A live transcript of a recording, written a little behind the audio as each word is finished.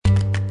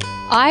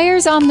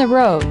Eyres on the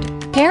Road,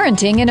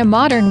 Parenting in a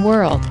Modern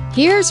World.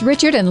 Here's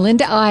Richard and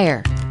Linda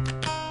Eyre.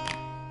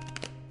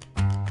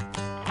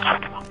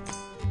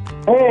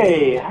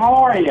 Hey, how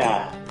are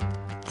ya?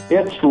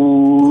 It's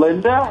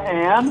Linda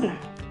and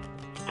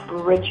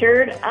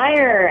Richard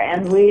Eyre,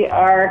 and we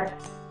are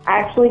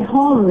actually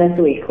home this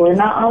week. We're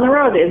not on the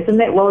road,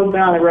 isn't it? Well, we've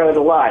been on the road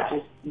a lot,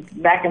 just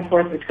back and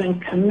forth between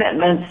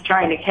commitments,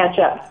 trying to catch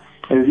up.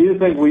 if you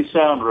think we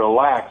sound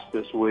relaxed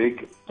this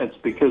week, it's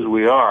because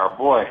we are.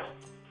 Boy,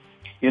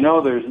 you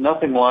know, there's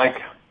nothing like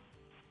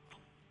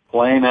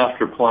plane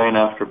after plane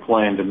after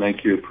plane to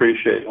make you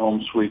appreciate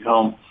home sweet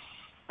home.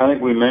 I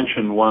think we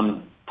mentioned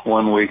one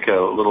week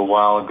a little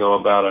while ago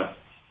about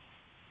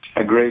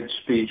a great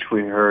speech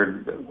we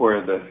heard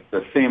where the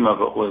theme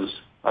of it was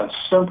a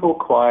simple,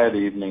 quiet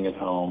evening at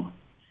home.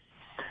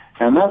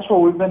 And that's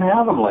what we've been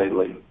having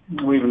lately.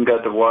 We even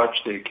got to watch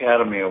the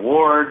Academy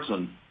Awards,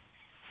 and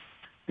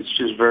it's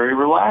just very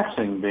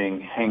relaxing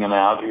hanging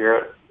out here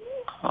at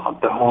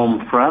the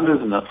home front,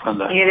 isn't it,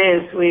 Linda? It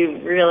is.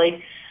 We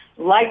really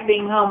like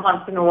being home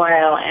once in a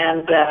while,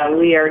 and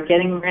we are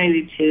getting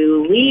ready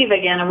to leave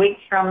again a week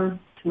from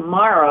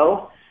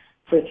tomorrow.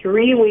 For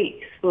 3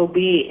 weeks, we'll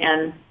be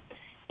in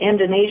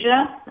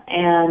Indonesia,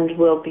 and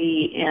we'll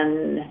be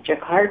in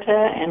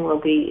Jakarta, and we'll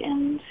be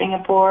in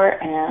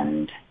Singapore,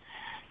 and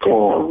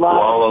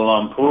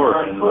Kuala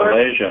Lumpur in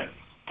Malaysia.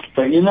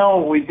 But you know,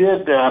 we're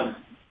going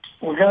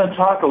to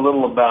talk a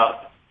little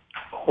about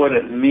what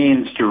it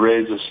means to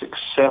raise a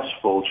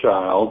successful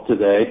child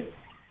today.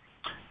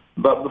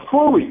 But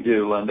before we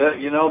do, Linda,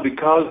 you know,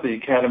 because the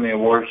Academy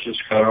Awards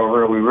just got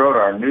over, we wrote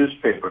our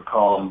newspaper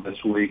column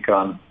this week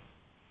on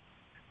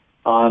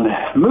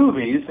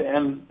movies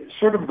and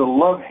sort of the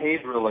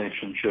love-hate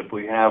relationship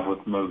we have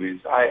with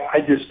movies.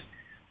 I'm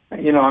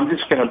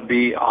just going to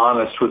be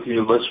honest with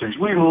you listeners.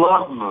 We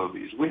love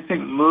movies. We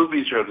think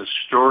movies are the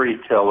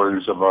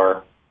storytellers of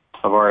our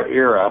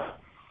era.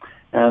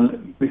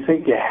 And we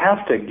think you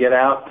have to get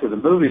out to the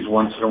movies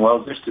once in a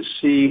while just to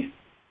see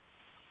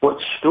what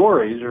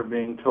stories are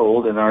being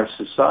told in our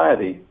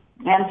society.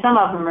 And some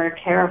of them are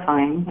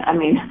terrifying. I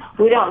mean,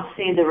 we don't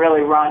see the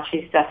really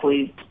raunchy stuff.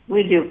 We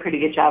do a pretty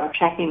good job of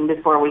checking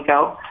before we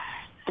go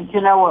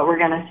to know what we're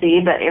going to see.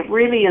 But it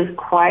really is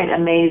quite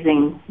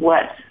amazing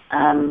what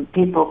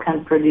people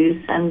can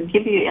produce and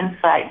give you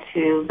insight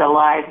to the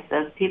lives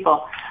of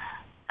people.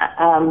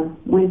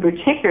 We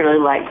particularly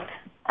liked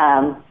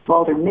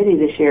Walter Mitty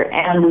this year,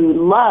 and we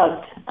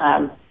loved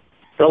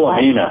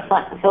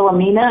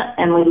Philomena,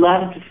 and we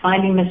loved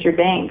Finding Mr.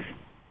 Banks,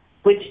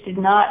 which did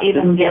not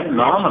even get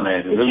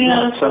nominated. Did you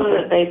notice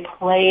that they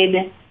played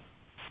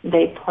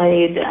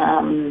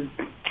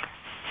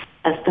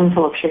A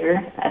Spoonful of Sugar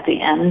at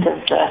the end of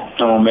the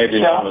show? Maybe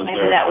that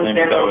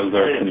was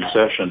their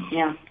concession.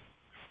 Yeah.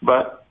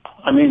 But,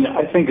 I mean,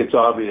 I think it's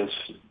obvious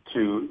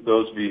to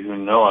those of you who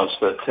know us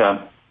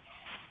that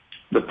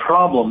the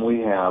problem we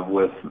have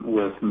with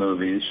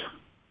movies,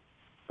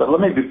 but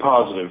let me be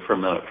positive for a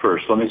minute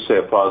first. Let me say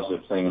a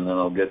positive thing, and then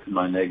I'll get to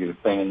my negative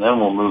thing, and then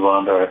we'll move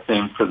on to our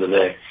theme for the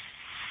day.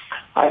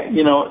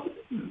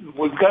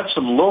 We've got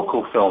some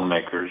local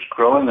filmmakers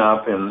growing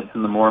up in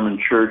the Mormon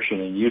Church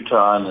and in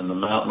Utah and in the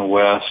Mountain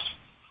West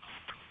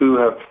who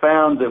have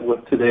found that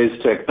with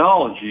today's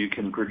technology, you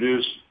can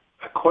produce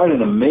quite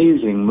an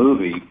amazing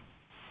movie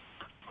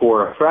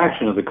for a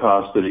fraction of the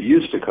cost that it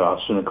used to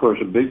cost. And, of course,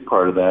 a big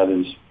part of that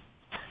is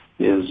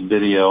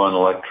video and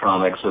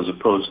electronics as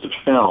opposed to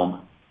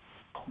film.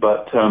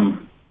 But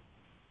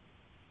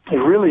it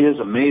really is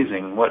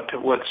amazing what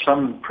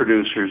some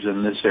producers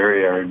in this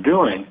area are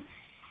doing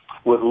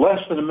with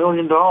less than $1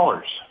 million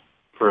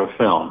for a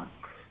film.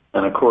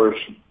 And, of course,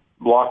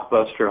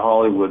 blockbuster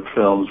Hollywood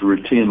films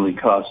routinely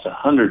cost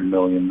 $100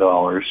 million.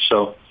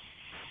 So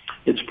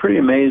it's pretty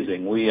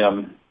amazing. We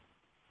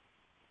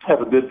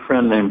have a good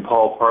friend named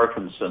Paul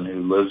Parkinson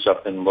who lives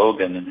up in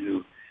Logan and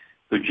who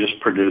just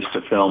produced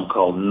a film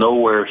called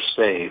Nowhere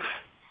Safe.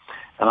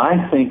 And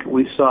I think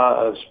we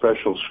saw a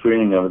special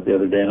screening of it the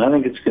other day, and I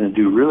think it's going to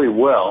do really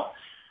well,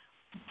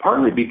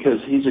 partly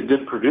because he's a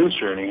good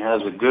producer and he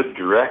has a good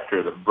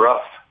director, the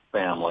Bruff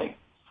family.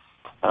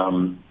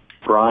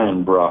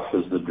 Brian Bruff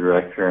is the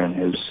director, and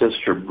his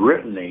sister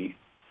Brittany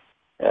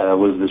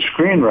was the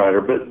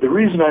screenwriter. But the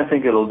reason I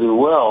think it'll do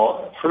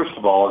well, first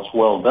of all, it's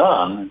well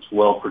done, it's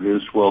well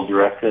produced, well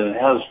directed, and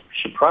it has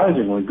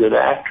surprisingly good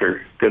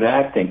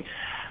acting.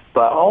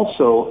 But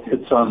also,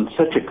 it's on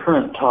such a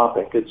current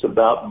topic. It's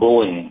about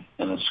bullying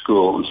in a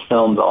school. It was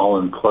filmed all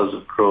in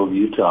Pleasant Grove,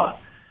 Utah.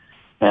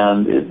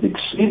 And it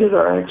exceeded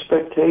our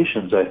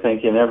expectations, I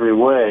think, in every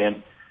way.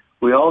 And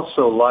we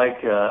also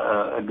like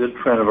a good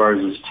friend of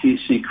ours is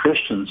T.C.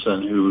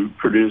 Christensen, who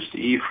produced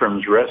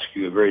Ephraim's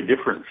Rescue, a very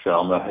different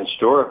film, a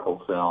historical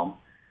film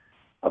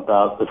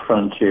about the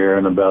frontier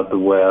and about the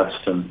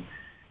West. And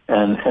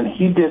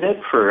he did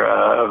it for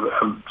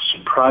a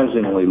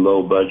surprisingly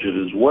low budget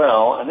as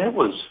well, and it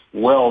was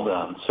well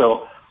done.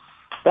 So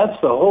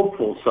that's the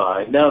hopeful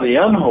side. Now, the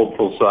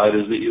unhopeful side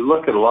is that you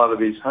look at a lot of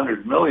these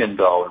 $100 million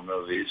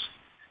movies,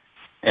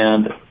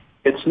 and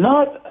it's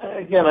not,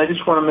 again, I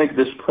just want to make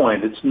this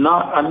point.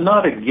 I'm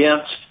not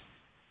against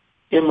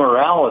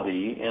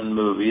immorality in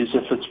movies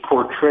if it's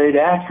portrayed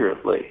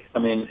accurately. I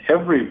mean,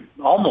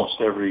 almost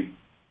every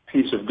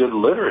piece of good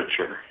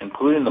literature,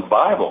 including the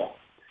Bible,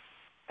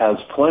 has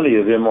plenty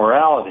of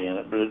immorality in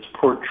it, but it's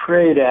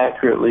portrayed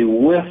accurately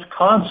with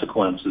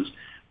consequences.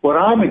 What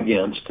I'm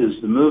against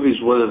is the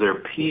movies, whether they're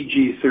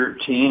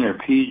PG-13 or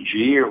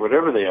PG or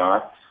whatever they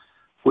are,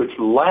 which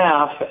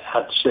laugh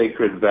at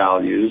sacred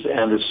values,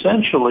 and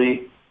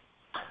essentially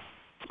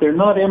they're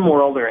not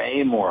immoral, they're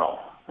amoral.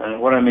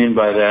 And what I mean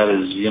by that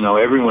is,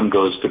 everyone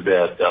goes to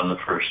bed on the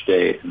first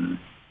date, and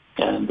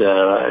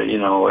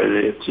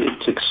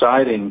it's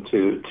exciting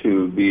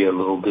to be a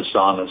little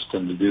dishonest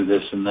and to do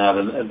this and that.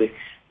 And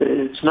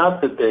it's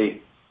not that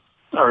they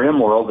are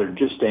immoral, they're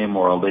just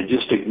amoral. They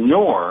just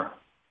ignore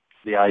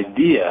the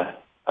idea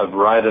of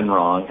right and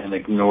wrong and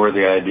ignore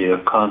the idea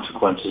of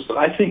consequences. But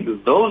I think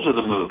that those are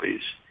the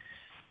movies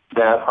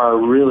that are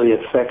really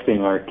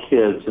affecting our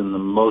kids in the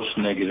most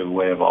negative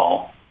way of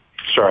all.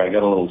 Sorry, I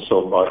got a little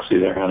soapboxy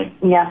there, honey.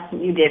 Yeah,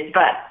 you did.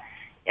 But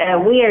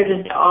we are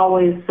just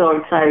always so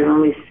excited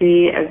when we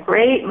see a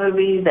great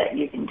movie that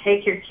you can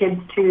take your kids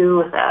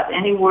to without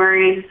any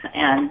worries.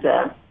 And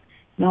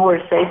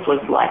Nowhere Safe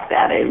was like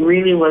that. It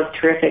really was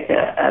terrific.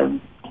 A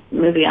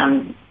movie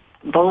on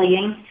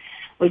bullying,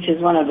 which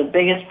is one of the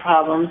biggest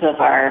problems of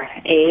our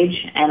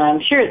age. And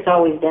I'm sure it's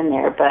always been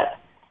there, but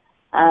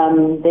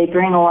they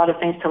bring a lot of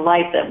things to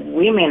light that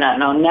we may not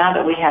know. Now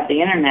that we have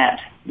the internet,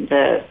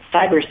 the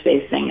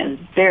cyberspace thing is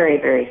very,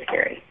 very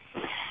scary.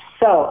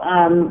 So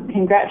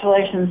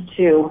congratulations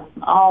to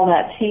all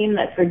that team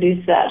that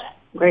produced that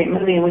great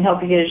movie, and we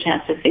hope you get a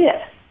chance to see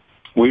it.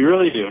 We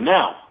really do.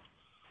 Now,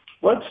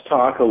 let's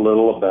talk a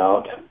little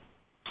about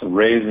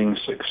raising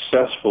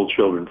successful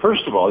children.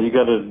 First of all, you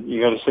got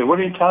to say, what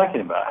are you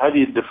talking about? How do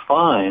you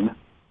define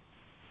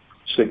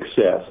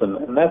success?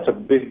 And that's a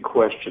big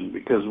question,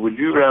 because would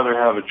you rather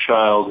have a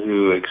child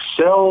who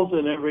excels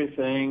in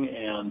everything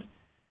and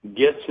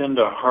gets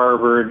into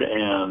Harvard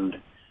and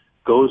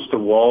goes to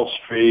Wall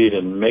Street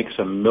and makes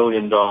 $1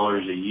 million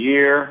a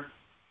year?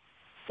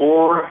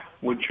 Or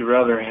would you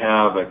rather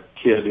have a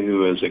kid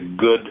who is a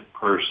good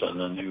person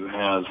and who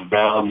has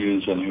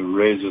values and who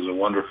raises a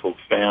wonderful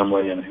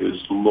family and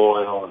who's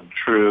loyal and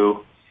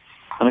true?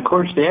 And of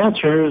course, the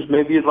answer is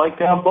maybe you'd like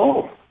to have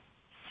both.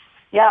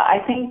 Yeah,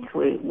 I think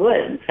we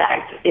would. In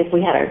fact, if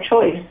we had our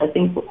choice, I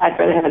think I'd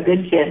rather have a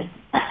good kid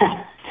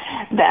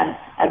than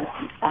a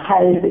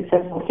highly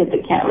successful kid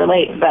that can't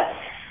relate. But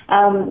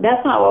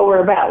that's not what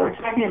we're about. We're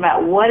talking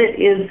about what it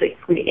is that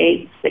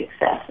creates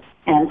success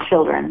in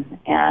children.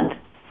 And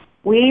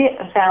we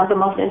found the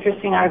most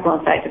interesting article.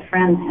 In fact, a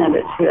friend sent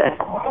it to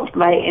us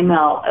by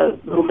email a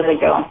little bit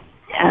ago.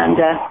 And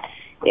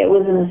it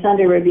was in the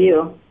Sunday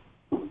Review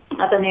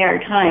at the New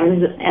York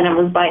Times, and it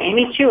was by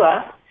Amy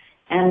Chua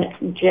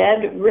and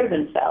Jed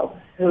Rubenfeld,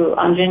 who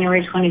on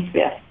January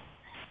 25th.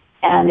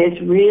 And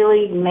it's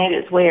really made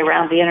its way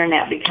around the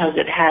internet because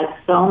it has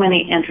so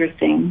many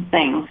interesting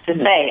things to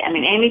say. I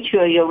mean, Amy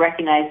Chua, you'll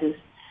recognize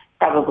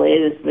probably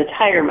is the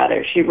Tiger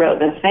Mother. She wrote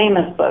the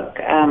famous book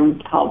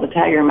called The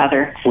Tiger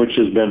Mother, which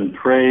has been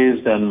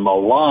praised and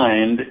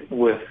maligned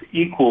with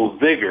equal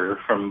vigor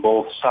from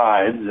both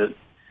sides. It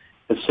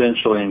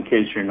essentially, in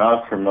case you're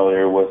not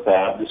familiar with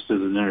that, just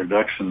as an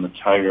introduction, The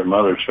Tiger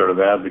Mother sort of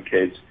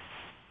advocates,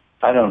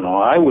 I don't know,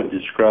 I would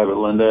describe it,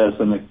 Linda, as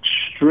an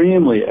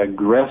extremely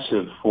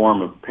aggressive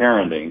form of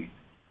parenting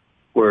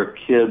where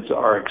kids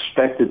are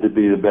expected to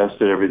be the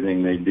best at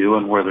everything they do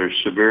and where there's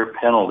severe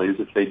penalties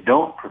if they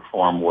don't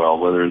perform well,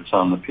 whether it's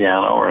on the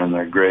piano or in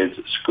their grades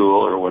at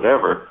school or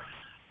whatever.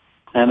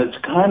 And it's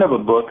kind of a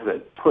book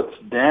that puts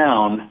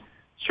down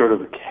sort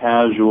of a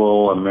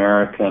casual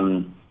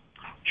American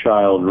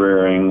child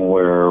rearing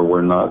where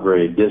we're not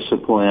very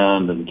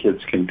disciplined and kids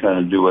can kind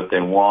of do what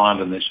they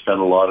want and they spend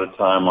a lot of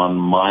time on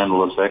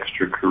mindless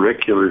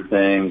extracurricular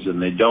things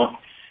and they don't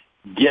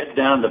get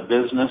down to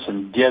business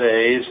and get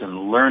A's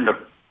and learn to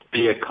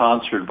be a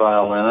concert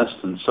violinist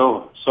and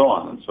so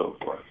on and so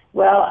forth.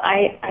 Well,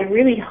 I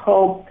really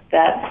hope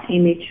that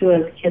Amy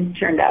Chua's kids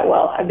turned out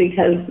well,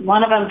 because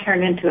one of them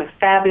turned into a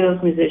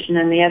fabulous musician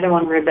and the other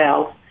one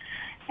rebelled.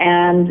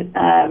 And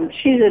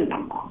she's a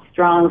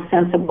strong,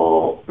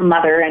 sensible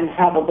mother, and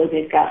probably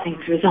they've got things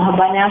resolved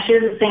by now. She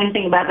doesn't say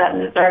anything about that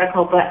in this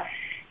article, but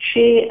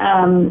she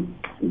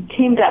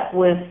teamed up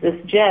with this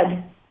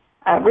Jed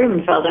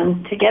Rubenfeld,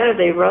 and together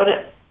they wrote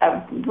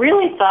a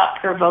really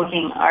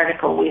thought-provoking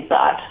article, we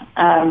thought,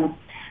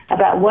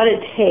 about what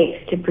it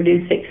takes to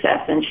produce success.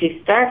 And she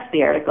starts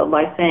the article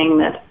by saying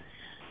that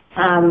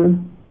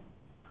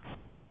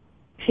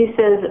she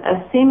says,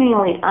 a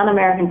seemingly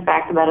un-American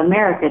fact about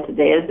America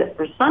today is that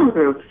for some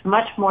groups,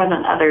 much more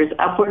than others,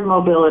 upward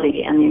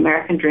mobility and the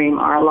American dream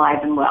are alive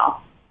and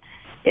well.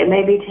 It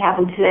may be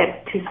taboo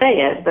to say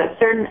it, but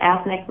certain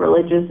ethnic,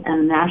 religious,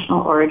 and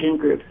national origin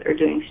groups are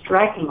doing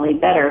strikingly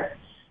better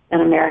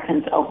than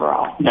Americans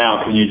overall.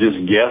 Now, can you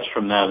just guess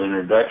from that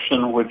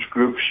introduction which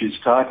group she's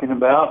talking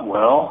about?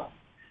 Well,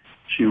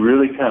 she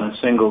really kind of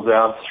singles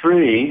out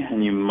three,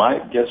 and you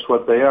might guess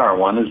what they are.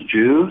 One is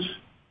Jews.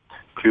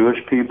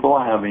 Jewish people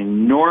have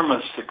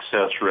enormous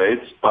success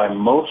rates by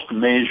most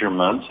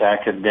measurements,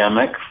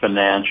 academic,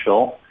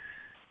 financial,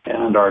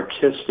 and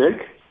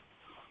artistic.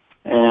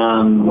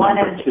 And one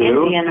number is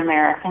two, Indian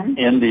Americans.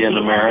 Indian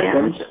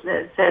Americans.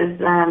 It says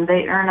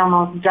they earn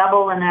almost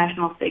double the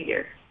national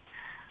figure.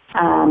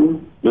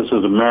 This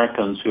is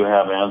Americans who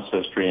have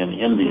ancestry in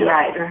India.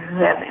 Right, or who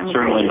have immigrated.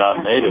 Certainly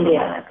not Native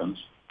India. Americans.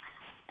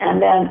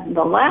 And then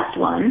the last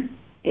one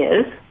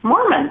is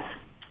Mormons.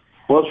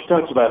 Well, she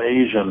talks about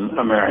Asian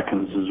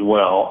Americans as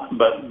well,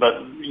 but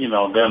you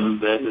know, then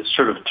the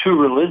sort of two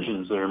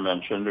religions that are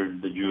mentioned are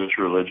the Jewish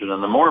religion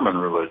and the Mormon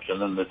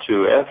religion, and the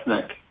two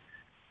ethnic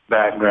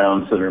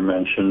backgrounds that are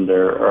mentioned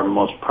are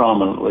most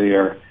prominently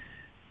are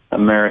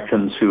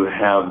Americans who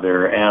have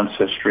their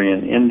ancestry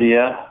in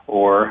India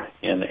or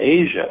in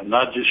Asia,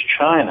 not just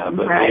China,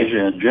 but right.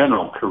 Asia in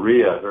general,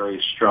 Korea,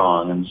 very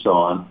strong, and so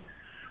on.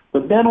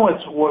 But then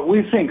what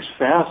we think is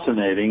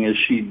fascinating is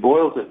she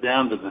boils it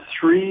down to the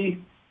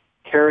three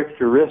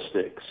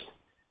characteristics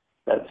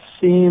that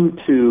seem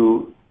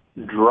to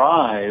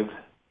drive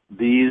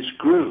these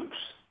groups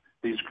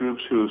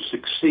who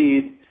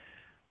succeed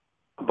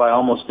by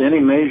almost any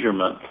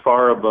measurement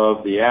far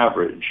above the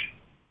average.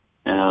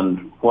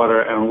 And what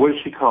does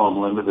she call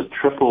them, Linda? The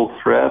triple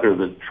threat, or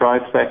the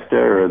trifecta,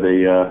 or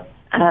the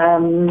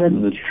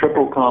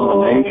triple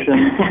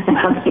combination?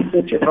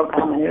 The triple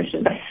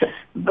combination.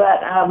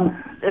 But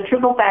the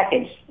triple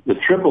package. The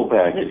triple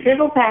package. The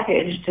triple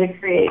package to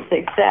create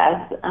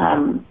success,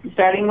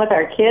 starting with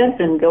our kids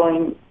and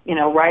going,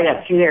 right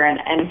up through there.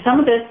 And some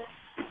of this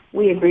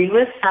we agreed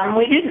with, some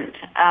we didn't.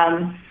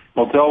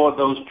 Well, tell what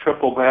those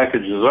triple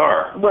packages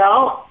are.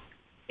 Well,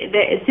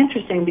 it's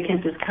interesting because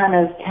it's kind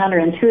of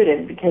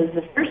counterintuitive, because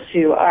the first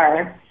two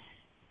are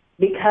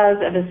because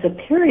of a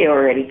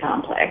superiority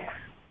complex,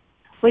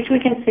 which we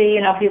can see,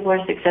 people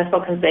are successful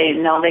because they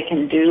know they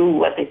can do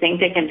what they think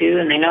they can do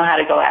and they know how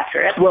to go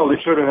after it. Well, they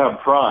sort of have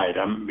pride.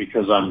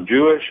 Because I'm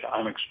Jewish,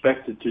 I'm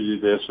expected to do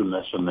this and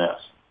this and this.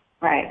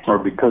 Right. Or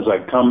because I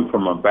come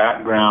from a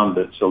background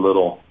that's a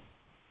little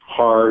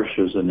harsh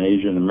as an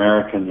Asian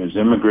American who's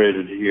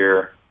immigrated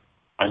here,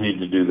 I need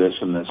to do this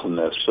and this and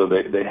this. So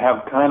they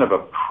have kind of a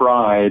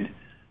pride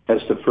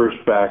as the first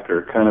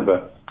factor, kind of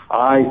a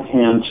I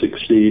can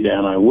succeed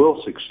and I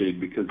will succeed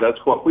because that's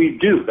what we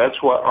do.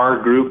 That's what our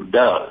group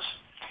does.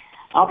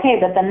 Okay,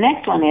 but the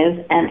next one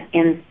is an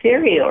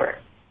inferiority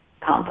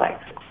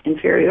complex,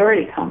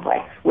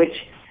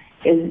 which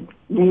is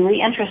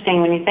really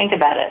interesting when you think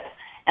about it.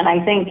 And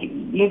I think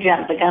you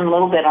jumped the gun a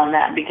little bit on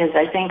that, because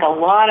I think a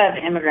lot of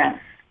immigrants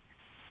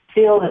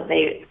feel that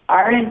they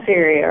are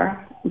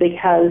inferior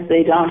because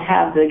they don't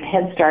have the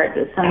head start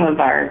that some of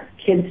our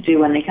kids do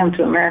when they come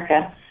to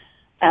America.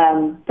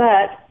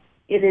 But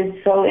it is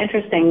so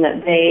interesting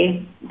that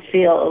they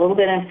feel a little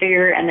bit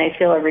inferior, and they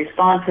feel a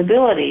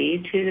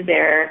responsibility to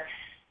their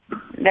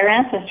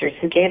ancestors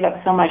who gave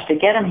up so much to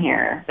get them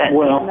here. That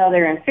even though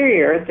they're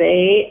inferior,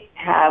 they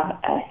have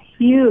a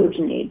huge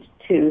need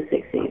to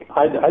succeed.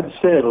 I'd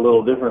say it a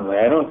little differently.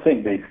 I don't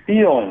think they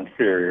feel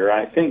inferior.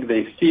 I think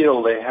they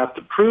feel they have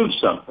to prove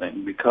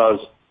something because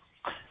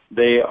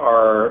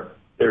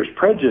there's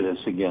prejudice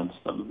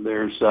against them.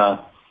 There's,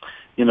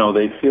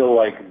 they feel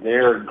like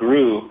their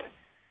group,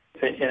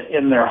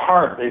 in their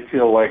heart, they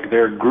feel like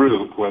their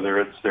group, whether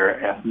it's their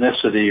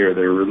ethnicity or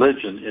their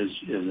religion, is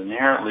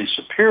inherently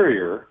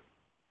superior,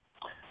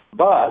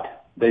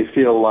 but they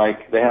feel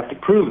like they have to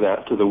prove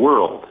that to the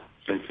world.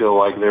 They feel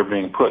like they're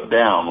being put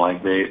down,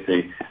 like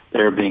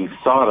they're being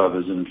thought of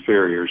as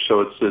inferior.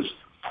 So it's this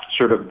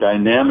sort of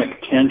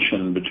dynamic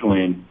tension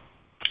between,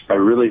 I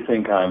really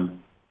think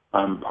I'm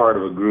part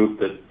of a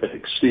group that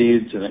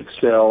exceeds and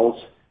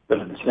excels, but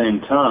at the same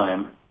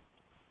time,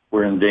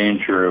 we're in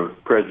danger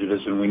of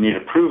prejudice, and we need to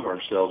prove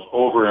ourselves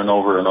over and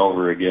over and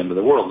over again to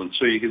the world. And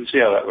so you can see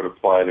how that would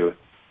apply to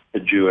a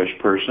Jewish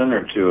person,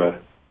 or to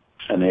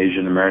an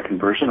Asian American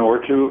person, or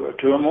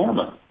to a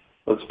Mormon.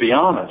 Let's be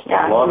honest.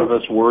 Yeah. A lot of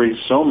us worry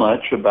so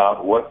much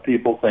about what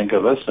people think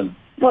of us.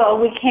 Well,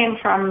 we came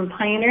from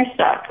pioneer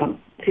stock,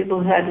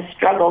 people who had to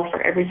struggle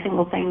for every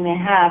single thing they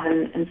have,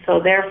 and so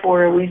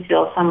therefore we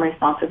feel some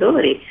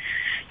responsibility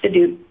to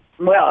do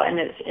well. And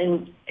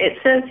it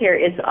says here,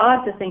 it's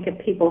odd to think of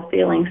people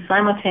feeling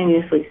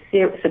simultaneously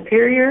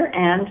superior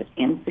and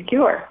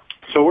insecure.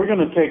 So we're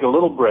going to take a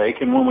little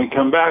break, and when we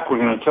come back, we're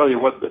going to tell you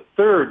what the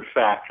third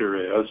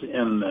factor is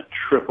in the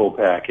triple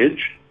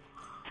package.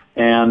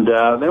 And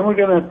then we're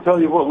going to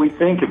tell you what we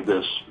think of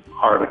this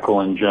article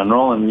in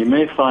general, and you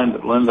may find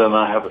that Linda and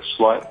I have a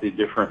slightly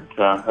different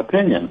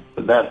opinion,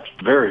 but that's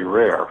very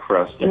rare for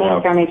us to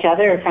have. From each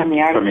other or from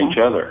the article? From each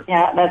other.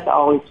 Yeah, that's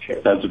always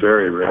true. That's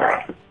very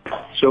rare.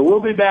 So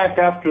we'll be back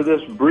after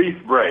this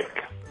brief break.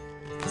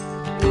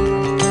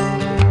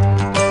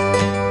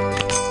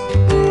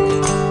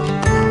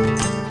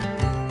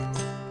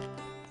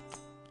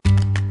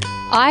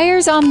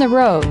 Eyre's on the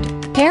Road,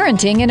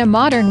 Parenting in a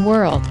Modern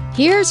World.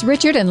 Here's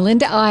Richard and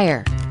Linda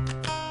Eyre.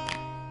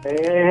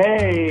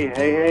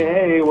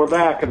 Hey, we're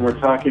back, and we're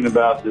talking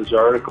about this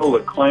article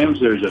that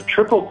claims there's a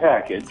triple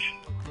package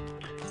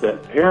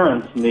that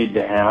parents need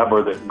to have,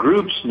 or that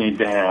groups need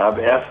to have,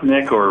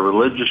 ethnic or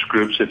religious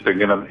groups, if they're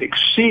going to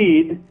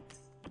exceed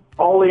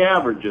all the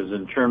averages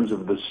in terms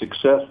of the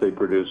success they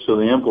produce. So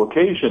the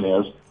implication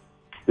is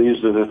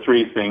these are the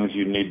three things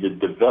you need to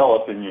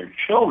develop in your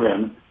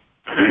children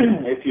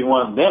if you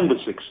want them to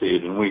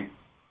succeed. And we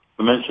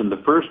mentioned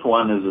the first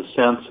one is a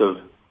sense of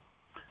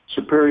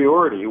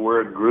superiority.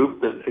 We're a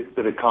group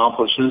that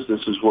accomplishes.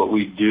 This is what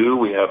we do.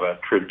 We have a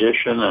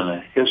tradition and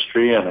a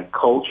history and a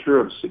culture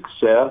of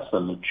success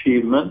and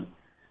achievement.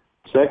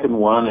 Second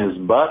one is,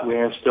 but we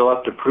still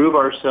have to prove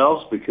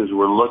ourselves because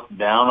we're looked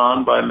down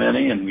on by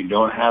many and we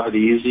don't have it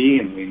easy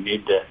and we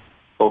need to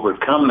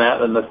overcome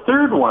that. And the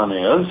third one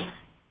is?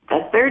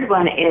 The third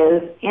one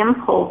is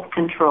impulse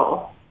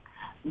control,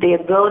 the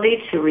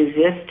ability to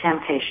resist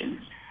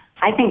temptation.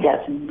 I think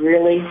that's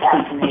really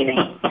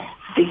fascinating.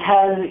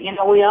 Because,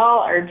 we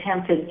all are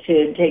tempted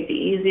to take the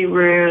easy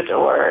route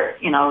or,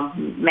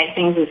 make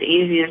things as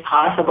easy as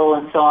possible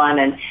and so on.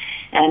 And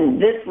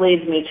this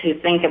leads me to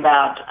think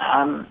about,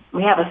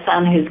 we have a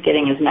son who's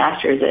getting his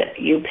master's at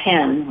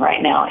UPenn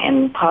right now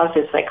in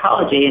positive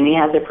psychology, and he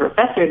has a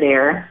professor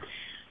there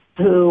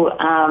who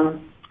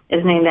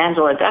is named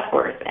Angela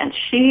Duckworth, and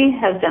she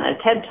has done a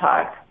TED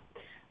Talk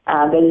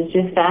that is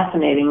just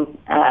fascinating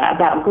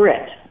about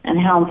grit and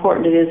how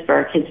important it is for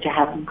our kids to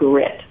have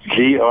grit.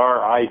 Grit.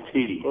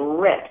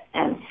 Grit.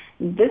 And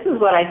this is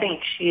what I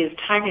think she is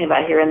talking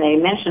about here, and they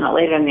mention it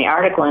later in the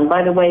article. And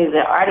by the way, the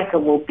article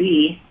will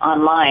be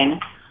online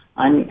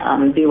on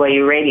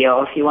BYU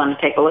Radio if you want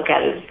to take a look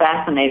at it. It's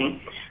fascinating.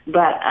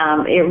 But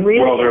it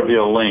really there'll be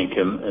a link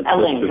to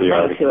the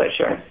article. To it,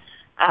 sure.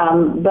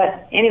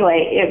 But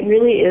anyway, it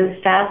really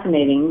is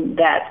fascinating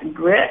that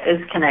grit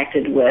is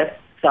connected with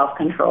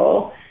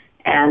self-control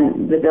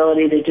and the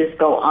ability to just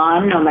go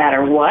on no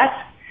matter what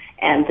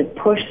and to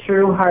push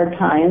through hard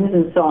times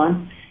and so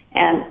on.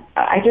 And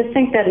I just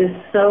think that is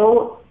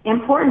so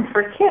important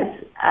for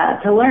kids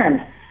to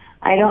learn.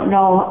 I don't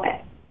know,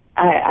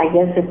 I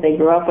guess if they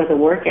grow up with a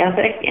work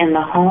ethic in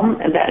the home,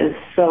 that is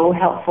so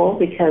helpful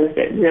because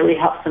it really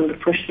helps them to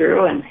push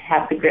through and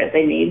have the grit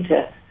they need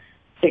to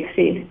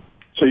succeed.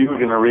 So you were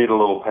going to read a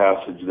little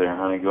passage there,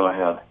 honey. Go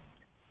ahead.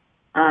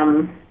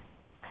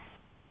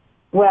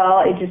 Well,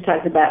 it just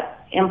talks about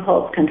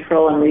impulse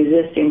control and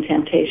resisting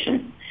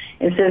temptation.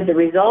 It says the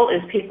result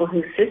is people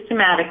who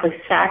systematically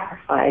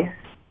sacrifice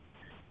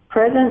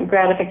present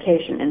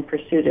gratification in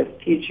pursuit of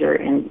future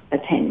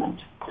attainment.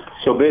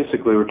 So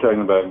basically, we're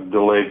talking about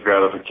delayed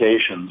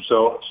gratification.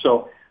 So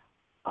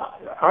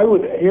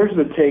here's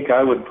the take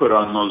I would put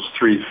on those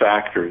three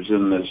factors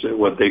in this,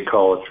 what they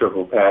call a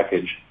triple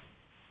package.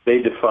 They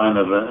define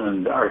it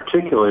and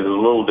articulate it a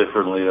little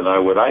differently than I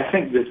would. I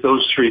think that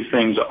those three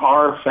things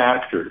are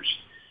factors,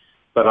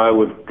 but I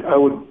would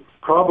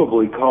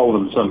probably call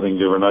them something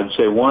different. I'd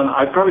say one,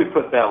 I'd probably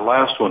put that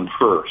last one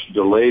first,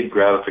 delayed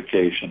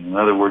gratification. In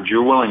other words,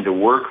 you're willing to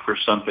work for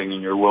something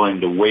and you're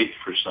willing to wait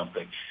for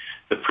something.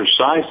 The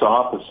precise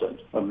opposite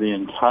of the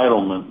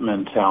entitlement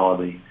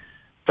mentality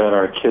that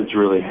our kids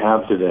really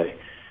have today.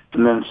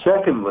 And then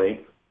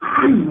secondly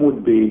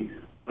would be,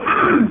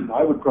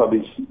 I would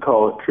probably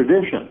call it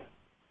tradition.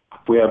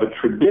 We have a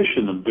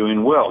tradition of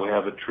doing well. We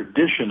have a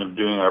tradition of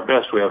doing our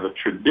best. We have a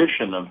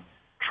tradition of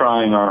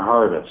trying our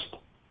hardest.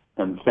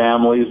 And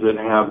families that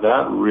have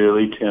that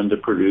really tend to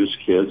produce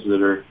kids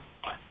that are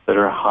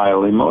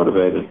highly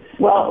motivated.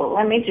 Well,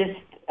 let me just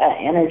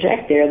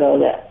interject there, though,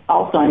 that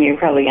also, and you're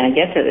probably going to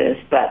get to this,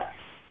 but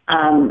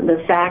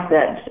the fact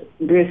that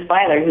Bruce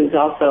Feiler, who's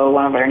also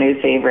one of our new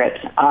favorite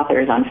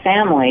authors on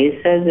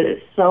families, says that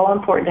it's so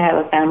important to have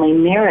a family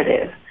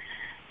narrative.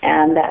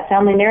 And that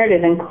family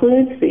narrative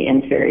includes the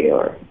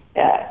inferiority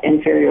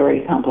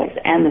complex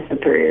and the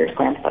superiority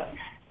complex.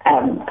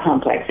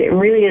 It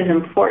really is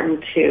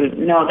important to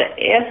know that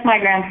if my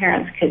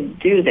grandparents could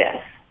do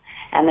this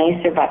and they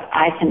survived,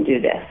 I can do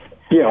this.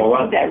 Yeah, well, I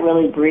think that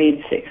really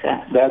breeds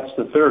success. That's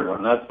the third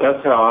one.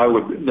 That's how I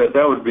would.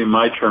 That would be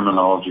my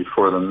terminology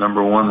for them.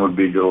 Number one would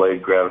be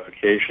delayed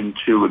gratification.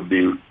 Two would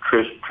be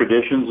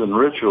traditions and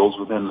rituals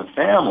within the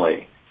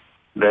family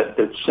that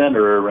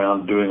center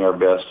around doing our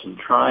best and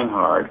trying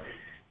hard.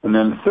 And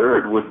then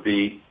third would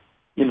be,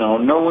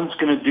 no one's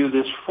going to do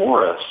this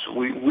for us.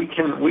 We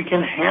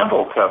can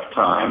handle tough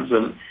times,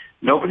 and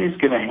nobody's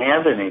going to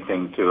hand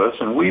anything to us.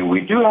 And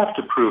we do have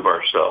to prove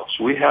ourselves.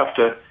 We have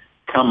to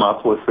come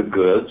up with the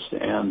goods,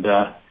 and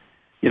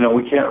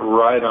we can't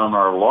ride on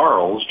our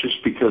laurels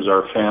just because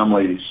our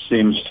family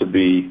seems to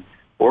be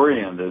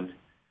oriented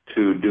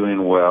to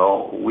doing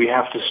well. We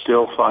have to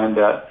still find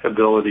that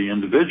ability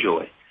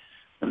individually.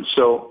 And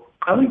so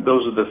I think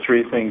those are the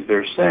three things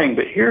they're saying.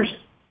 But here's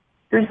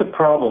the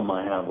problem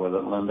I have with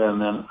it, Linda. And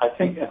then I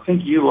think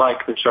you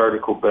like this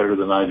article better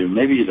than I do.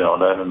 Maybe you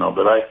don't. I don't know.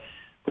 But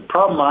the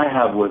problem I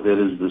have with it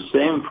is the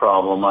same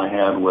problem I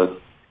had with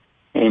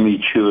Amy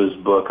Chua's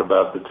book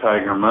about the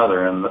Tiger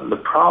Mother. And the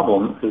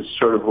problem is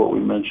sort of what we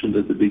mentioned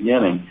at the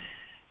beginning.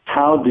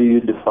 How do you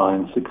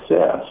define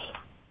success?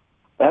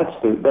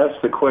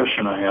 That's the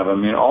question I have. I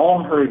mean,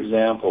 all her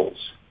examples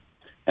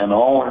and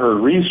all her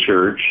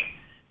research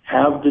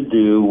have to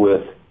do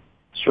with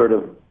sort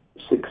of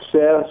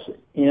success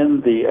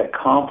in the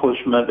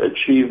accomplishment,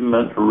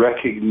 achievement,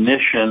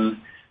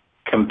 recognition,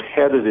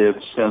 competitive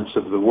sense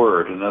of the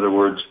word. In other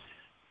words,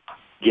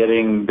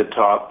 getting the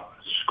top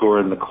score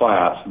in the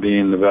class,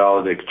 being the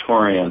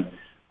valedictorian,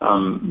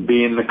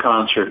 being the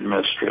concert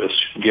mistress,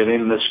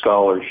 getting the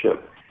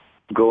scholarship,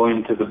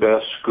 going to the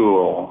best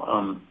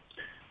school,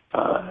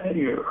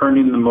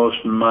 earning the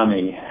most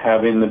money,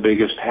 having the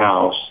biggest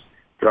house,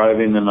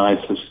 driving the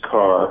nicest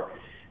car.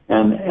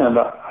 And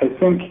I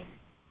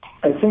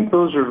think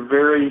those are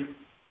very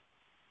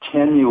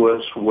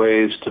tenuous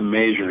ways to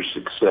measure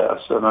success.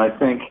 And I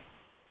think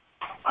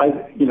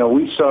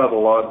we saw it a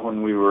lot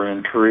when we were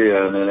in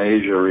Korea and in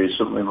Asia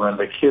recently, when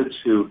the kids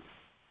who,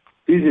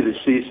 it's easy to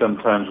see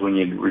sometimes when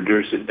you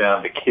reduce it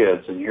down to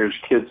kids, and here's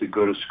kids that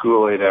go to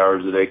school 8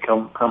 hours a day,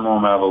 come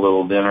home, have a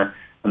little dinner,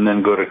 and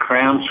then go to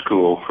cram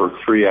school for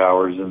 3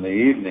 hours in the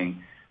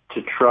evening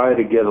to try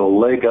to get a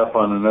leg up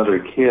on another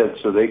kid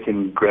so they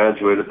can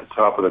graduate at the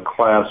top of the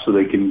class, so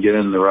they can get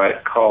in the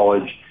right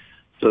college,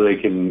 so they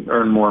can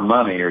earn more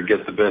money or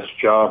get the best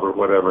job or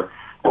whatever.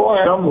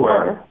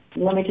 Or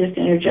let me just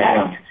interject.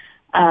 Yeah.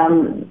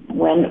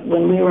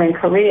 When we were in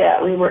Korea,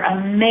 we were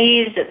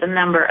amazed at the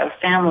number of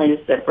families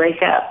that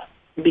break up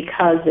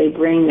because they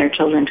bring their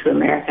children to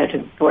America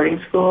to boarding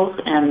schools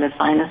and the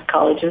finest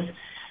colleges,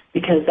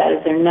 because that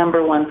is their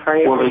number one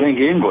priority. Well, I think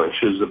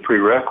English is a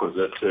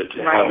prerequisite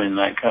to right. having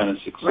that kind of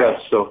success.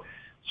 Right.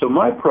 So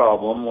my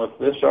problem with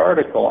this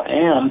article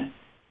and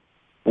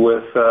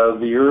with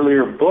the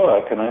earlier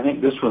book, and I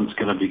think this one's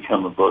going to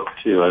become a book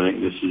too. I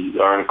think this is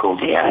articles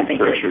a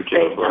precursor to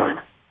a book.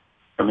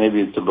 Or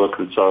maybe it's a book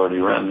that's already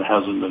written and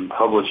hasn't been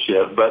published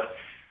yet. But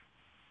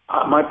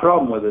my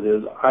problem with it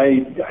is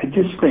I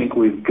just think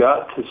we've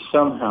got to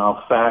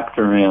somehow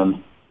factor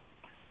in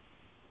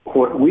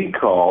what we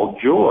call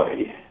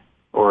joy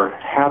or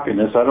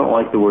happiness. I don't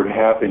like the word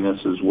happiness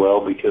as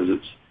well because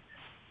it's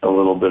a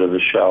little bit of a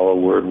shallow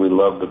word. We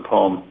love the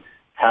poem,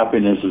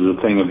 "Happiness is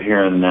a thing of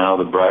here and now,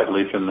 the bright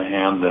leaf in the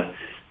hand,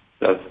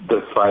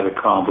 the fight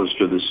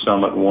accomplished or the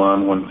summit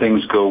won. When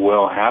things go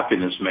well,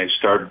 happiness may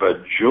start,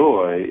 but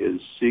joy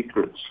is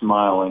secret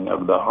smiling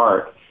of the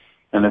heart."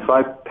 And if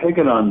I peg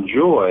it on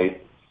joy,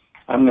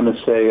 I'm going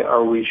to say,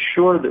 are we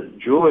sure that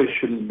joy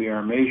shouldn't be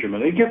our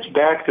measurement? It gets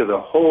back to the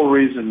whole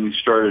reason we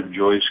started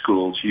joy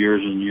schools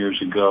years and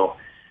years ago,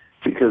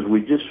 because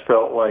we just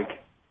felt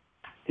like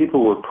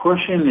people were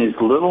pushing these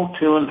little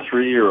 2- and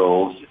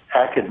 3-year-olds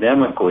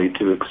academically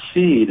to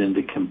exceed and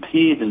to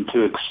compete and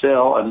to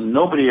excel, and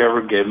nobody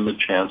ever gave them a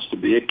chance to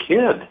be a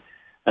kid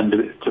and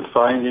to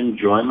find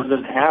enjoyment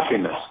and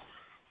happiness.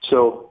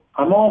 So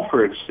I'm all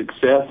for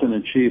success and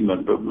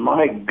achievement, but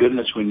my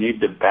goodness, we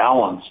need to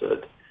balance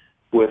it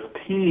with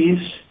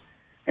peace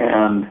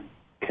and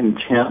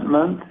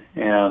contentment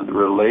and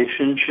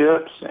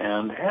relationships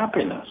and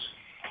happiness.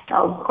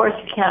 Oh, of course,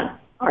 you can't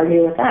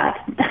argue with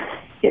that.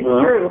 It's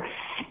true.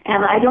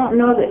 And I don't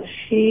know that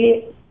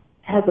she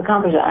has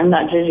accomplished it. I'm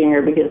not judging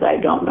her because I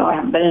don't know. I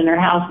haven't been in her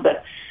house.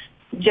 But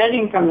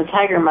judging from the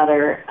Tiger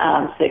Mother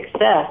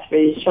success for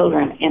these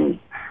children, in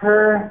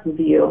her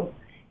view,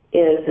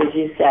 is, as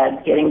you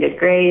said, getting good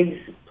grades,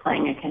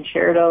 playing a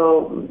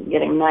concerto,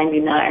 getting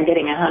 99,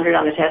 getting 100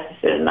 on the test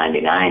instead of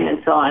 99,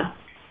 and so on.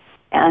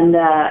 And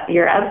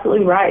you're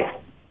absolutely right.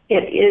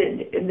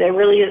 There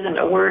really isn't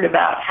a word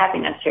about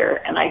happiness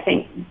here. And I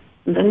think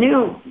the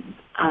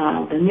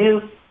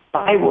new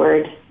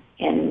byword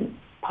in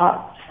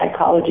pop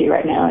psychology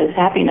right now is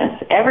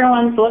happiness.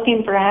 Everyone's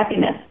looking for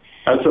happiness.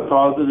 That's a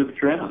positive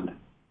trend.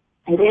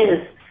 It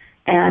is.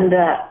 And,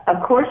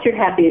 of course, you're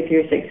happy if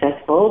you're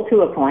successful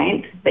to a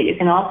point, but you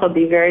can also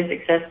be very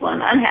successful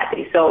and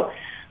unhappy. So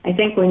I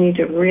think we need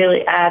to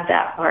really add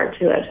that part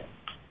to it.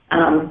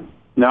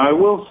 Now, I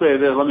will say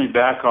that, let me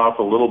back off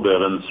a little bit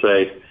and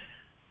say,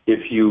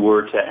 if you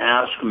were to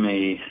ask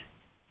me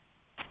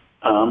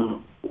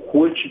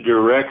which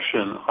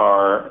direction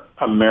are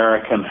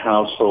American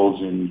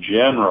households in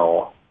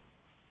general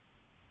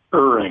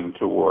erring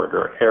toward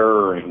or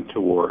erring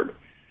toward,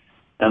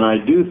 and I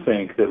do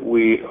think that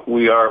we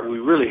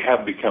really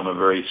have become a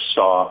very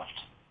soft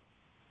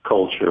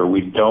culture.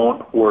 We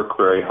don't work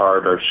very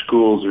hard. Our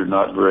schools are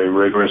not very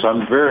rigorous.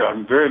 I'm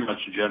very much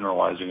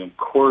generalizing. Of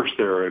course,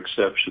 there are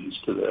exceptions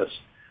to this,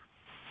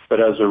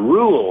 but as a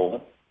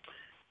rule,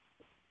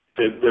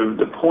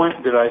 the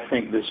point that I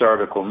think this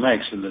article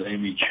makes, and that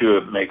Amy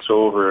Chua makes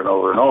over and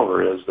over and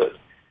over, is that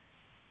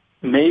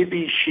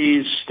maybe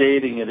she's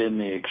stating it in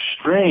the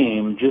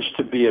extreme just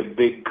to be a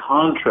big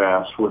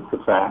contrast with the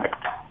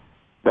fact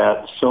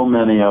that so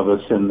many of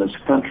us in this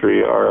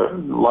country, our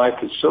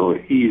life is so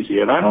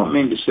easy. And I don't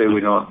mean to say we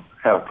don't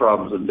have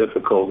problems and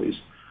difficulties,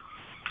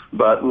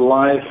 but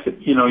life,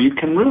 you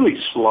can really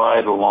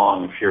slide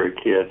along if you're a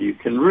kid. You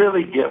can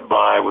really get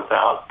by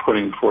without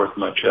putting forth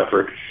much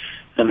effort.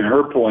 And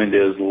her point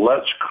is,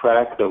 let's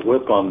crack the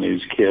whip on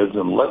these kids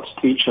and let's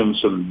teach them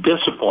some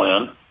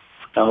discipline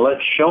And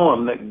let's show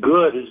them that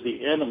good is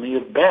the enemy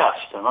of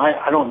best. And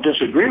I don't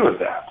disagree with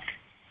that.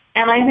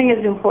 And I think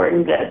it's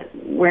important that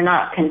we're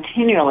not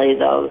continually,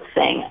 though,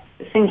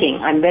 thinking,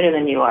 I'm better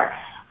than you are.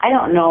 I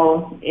don't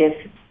know if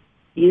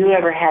you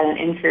ever had an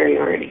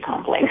inferiority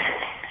complex.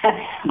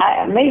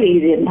 Maybe you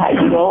did in high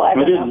school. I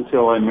didn't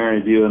until I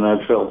married you, and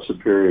I felt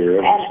superior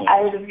ever since.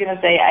 I was just going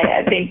to say,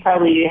 I think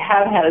probably you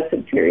have had a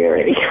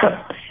superiority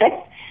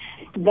complex.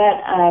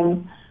 But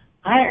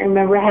I don't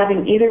remember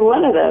having either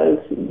one of those.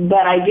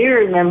 But I do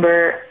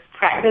remember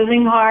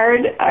practicing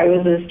hard. I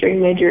was a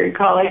string major at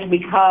college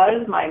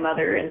because my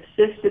mother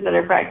insisted that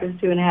I practice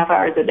 2.5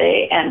 hours a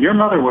day. And your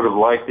mother would have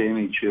liked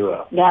Amy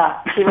Chua. Yeah,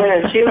 she would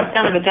have. She was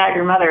kind of a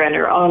tiger mother in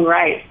her own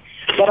right.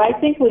 But I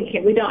think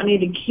we don't need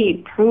to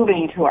keep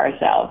proving to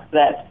ourselves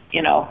that,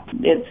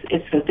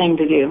 it's the thing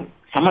to do.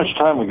 How much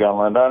time we got,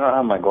 Linda? I don't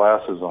have my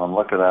glasses on.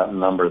 Look at that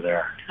number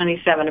there.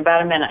 27,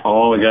 about a minute.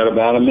 Oh, we got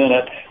about a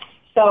minute.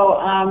 So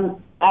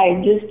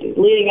I just,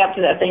 leading up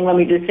to that thing, let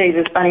me just say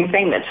this funny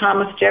thing that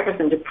Thomas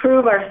Jefferson, to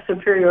prove our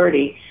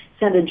superiority,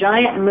 sent a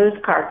giant moose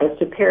carcass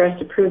to Paris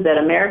to prove that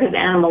America's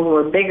animals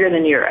were bigger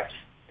than Europe's.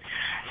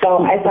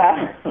 So I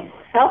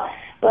thought,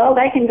 well,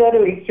 that can go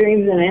to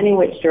extremes in any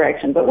which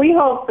direction. But we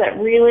hope that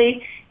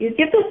really you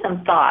give this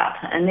some thought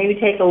and maybe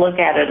take a look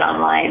at it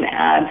online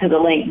to the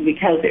link,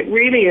 because it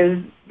really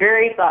is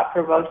very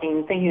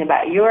thought-provoking, thinking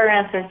about your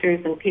ancestors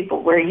and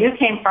people, where you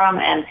came from,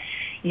 and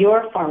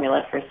your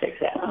formula for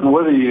success. And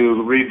whether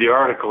you read the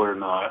article or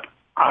not,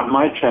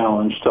 my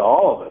challenge to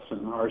all of us,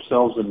 and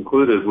ourselves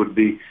included, would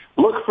be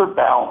look for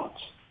balance.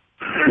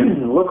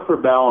 Look for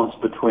balance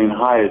between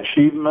high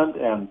achievement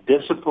and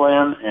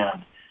discipline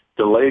and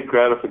delayed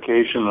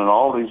gratification and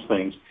all these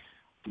things.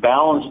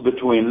 Balance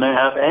between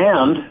that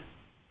and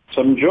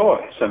some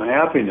joy, some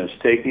happiness,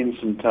 taking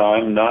some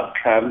time, not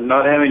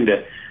having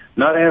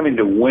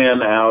to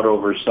win out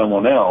over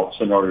someone else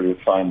in order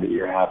to find that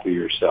you're happy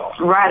yourself.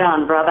 Right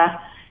on, brother.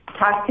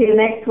 Talk to you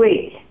next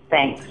week.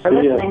 Thanks for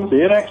listening. See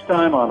you next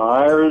time on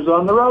Eyres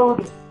on the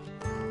Road.